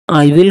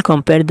I will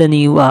compare the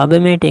new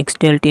Huawei Mate X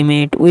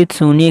Ultimate with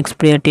Sony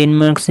Xperia 10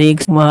 Mark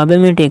 6. Huawei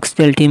Mate X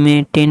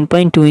Ultimate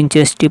 10.2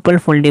 inches triple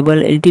foldable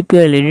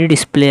LTP LED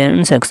display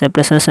and success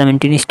ratio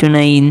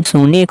 17:9.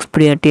 Sony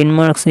Xperia 10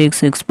 Mark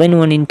 6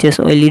 6.1 inches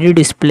LED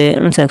display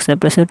and success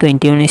ratio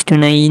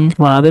 21:9.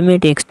 Huawei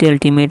Mate X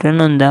Ultimate run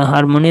on the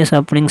Harmonious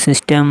operating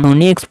system.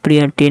 Sony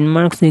Xperia 10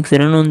 Mark 6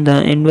 run on the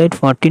Android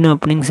 14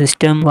 operating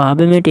system.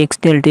 Huawei Mate X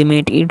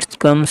Ultimate it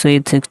comes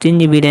with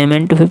 16GB RAM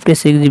and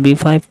 256GB,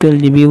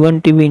 512GB,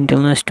 1TB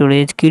internal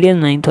storage, Kirin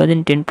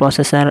 9010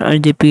 processor,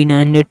 RGB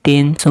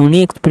 910.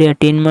 Sony Xperia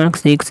 10 Mark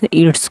 6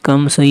 it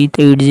comes with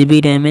 8GB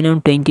RAM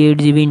and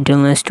 28GB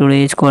internal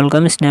storage,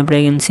 Qualcomm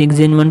Snapdragon 6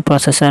 Gen 1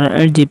 processor,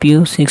 GPU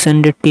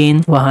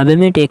 610. Huawei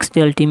Mate X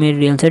Ultimate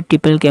real set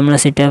triple camera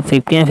setup,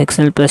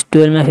 50MP plus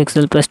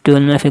 12MP plus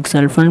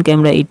 12MP, front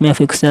camera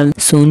 8MP.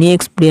 Sony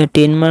Xperia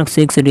 10 Mark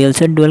 6 real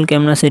set dual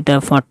camera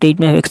setup,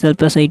 48MP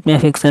plus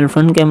 8MP,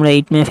 front camera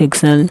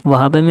 8MP.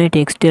 Huawei Mate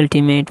X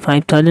Ultimate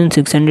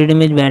 5600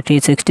 mAh battery,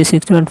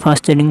 66W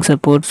fast charging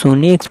support.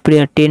 Sony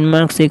Xperia 10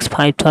 Mark 6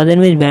 5000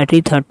 mAh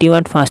battery,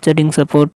 30W fast charging support.